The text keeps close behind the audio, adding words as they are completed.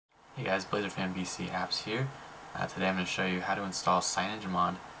Hey guys, BlazerFan BC Apps here. Today I'm going to show you how to install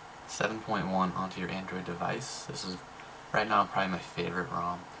CyanogenMod 7.1 onto your Android device. This is right now probably my favorite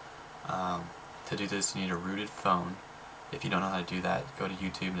ROM. To do this you need a rooted phone. If you don't know how to do that, go to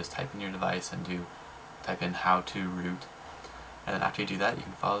YouTube and just type in your device and type in how to root. And then after you do that, you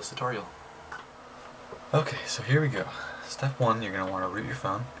can follow this tutorial. Okay, so here we go. Step 1, you're going to want to root your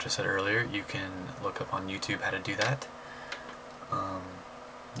phone. Which I said earlier, you can look up on YouTube how to do that.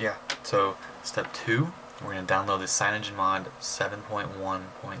 So step 2, we're going to download the CyanogenMod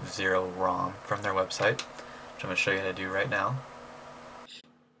 7.1.0 ROM from their website, which I'm going to show you how to do right now.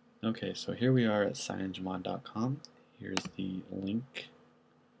 Okay, so here we are at CyanogenMod.com. Here's the link.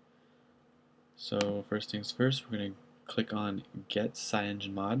 So first things first, we're going to click on Get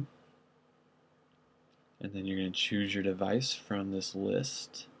CyanogenMod, and then you're going to choose your device from this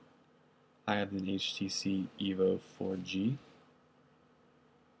list. I have an HTC Evo 4G.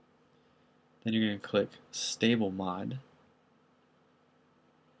 Then you're going to click Stable Mod,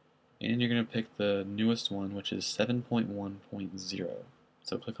 and you're going to pick the newest one, which is 7.1.0.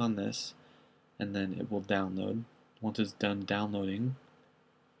 So click on this, and then it will download. Once it's done downloading,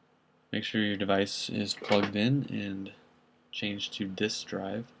 make sure your device is plugged in and change to disk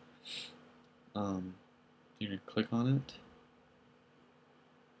drive. You're going to click on it,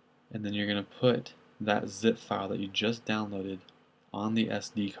 and then you're going to put that zip file that you just downloaded on the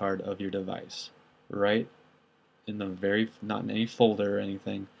SD card of your device, right in the not in any folder or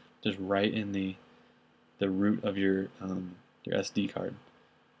anything, just right in the root of your SD card.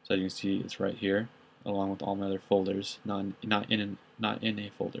 So you can see it's right here, along with all my other folders, not in a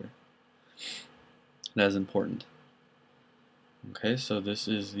folder. That is important. Okay, so this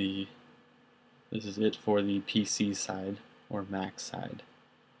is it for the PC side or Mac side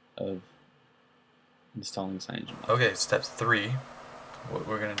of installing CyanogenMod. Okay, step 3. What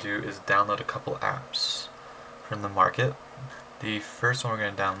we're going to do is download a couple apps from the market. The first one we're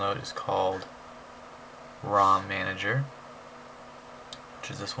going to download is called ROM Manager,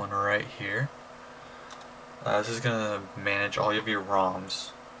 which is this one right here. This is going to manage all of your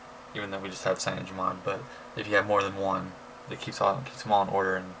ROMs, even though we just have CyanogenMod, but if you have more than one, it keeps them all in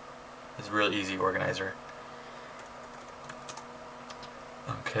order, and it's a real easy organizer.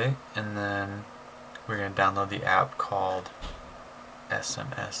 Okay, and then we're going to download the app called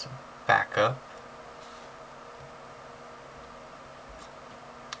SMS Backup.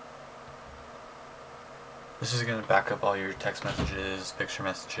 This is going to back up all your text messages, picture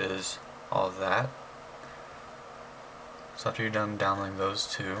messages, all of that. So after you're done downloading those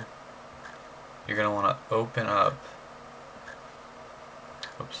two, you're going to want to open up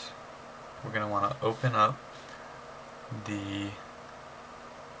the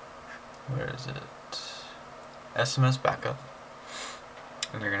SMS Backup,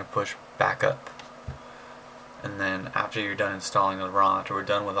 and you're going to push Backup. And then after you're done installing the ROM, after we're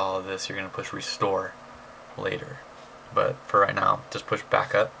done with all of this, you're going to push Restore later. But for right now, just push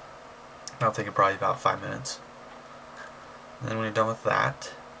Backup. That'll take probably about 5 minutes. And then when you're done with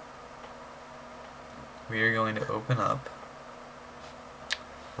that, we are going to open up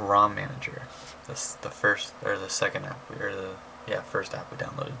ROM Manager. That's the first app we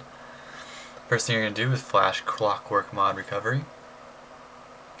downloaded. First thing you're going to do is flash Clockwork Mod Recovery.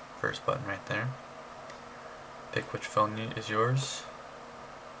 First button right there. Pick which phone is yours.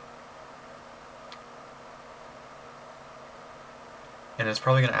 And it's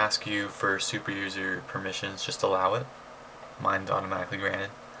probably going to ask you for super user permissions. Just allow it. Mine's automatically granted.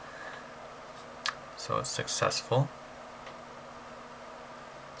 So it's successful.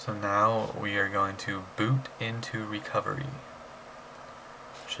 So now we are going to boot into recovery,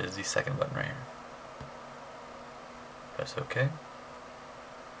 which is the second button right here. Press OK.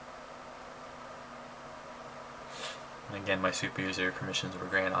 And again, my super user permissions were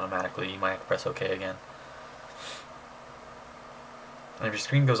granted automatically. You might have to press OK again. And if your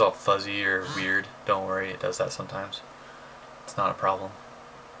screen goes all fuzzy or weird, don't worry, it does that sometimes. It's not a problem.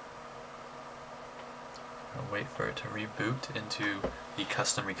 I'll wait for it to reboot into the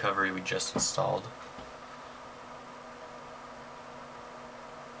custom recovery we just installed.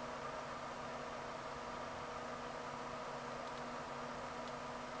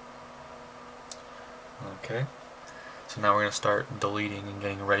 Okay, so now we're going to start deleting and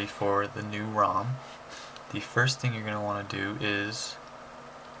getting ready for the new ROM. The first thing you're going to want to do is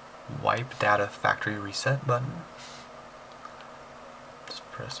wipe data factory reset button. Just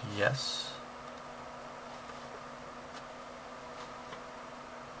press yes.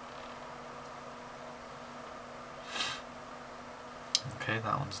 Okay,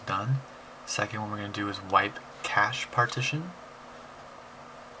 that one's done. Second one we're going to do is wipe cache partition.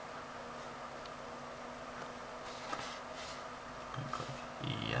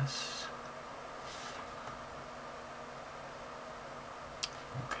 yes.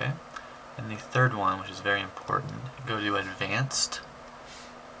 Okay. And the third one, which is very important, go to Advanced,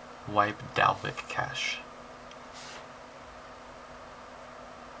 wipe Dalvik cache.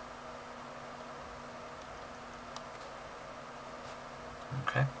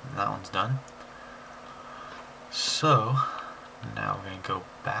 Okay, that one's done. So, now we're going to go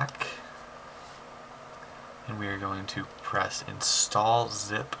back, and we are going to press Install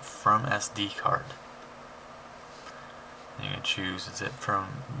Zip from SD card. And you're going to choose Zip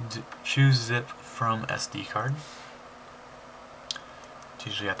from SD card. It's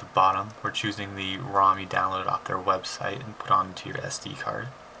usually at the bottom. We're choosing the ROM you downloaded off their website and put onto your SD card.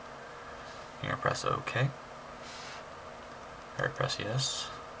 You're going to press OK. Or press yes.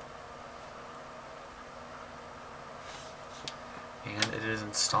 And it is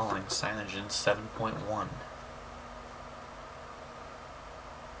installing Cyanogen 7.1.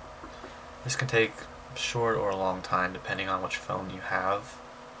 This can take a short or a long time depending on which phone you have.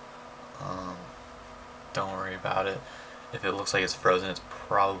 Don't worry about it. If it looks like it's frozen, it's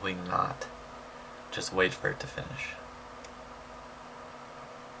probably not. Just wait for it to finish.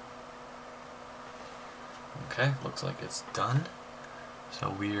 Okay, looks like it's done. So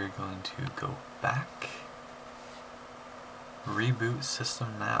we are going to go back. Reboot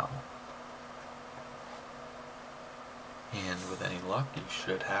system now. And with any luck, you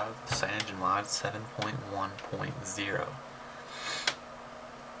should have CyanogenMod 7.1.0.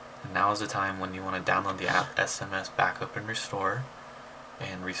 And now is the time when you want to download the app SMS Backup and Restore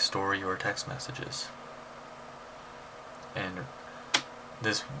and restore your text messages. And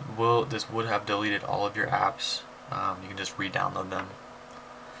this would have deleted all of your apps. You can just re-download them.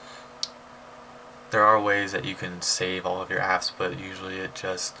 There are ways that you can save all of your apps, but usually it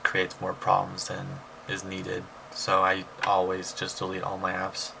just creates more problems than is needed. So I always just delete all my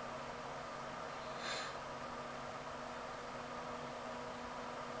apps.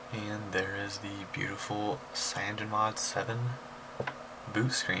 And there is the beautiful CyanogenMod 7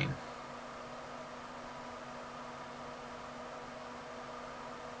 boot screen.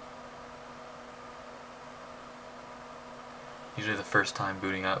 Usually the first time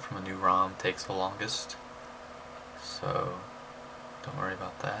booting up from a new ROM takes the longest, so don't worry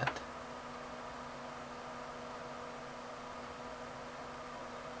about that.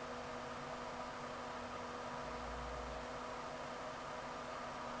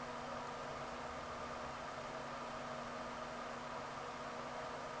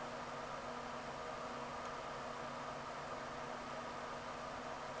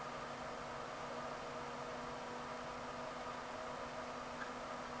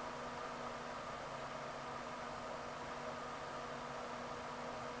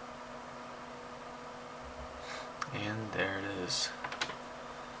 And there it is.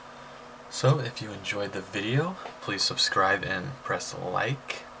 So if you enjoyed the video, please subscribe and press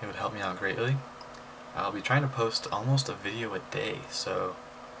like. It would help me out greatly. I'll be trying to post almost a video a day, so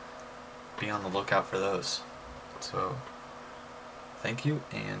be on the lookout for those. So thank you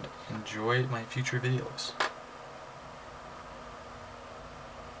and enjoy my future videos.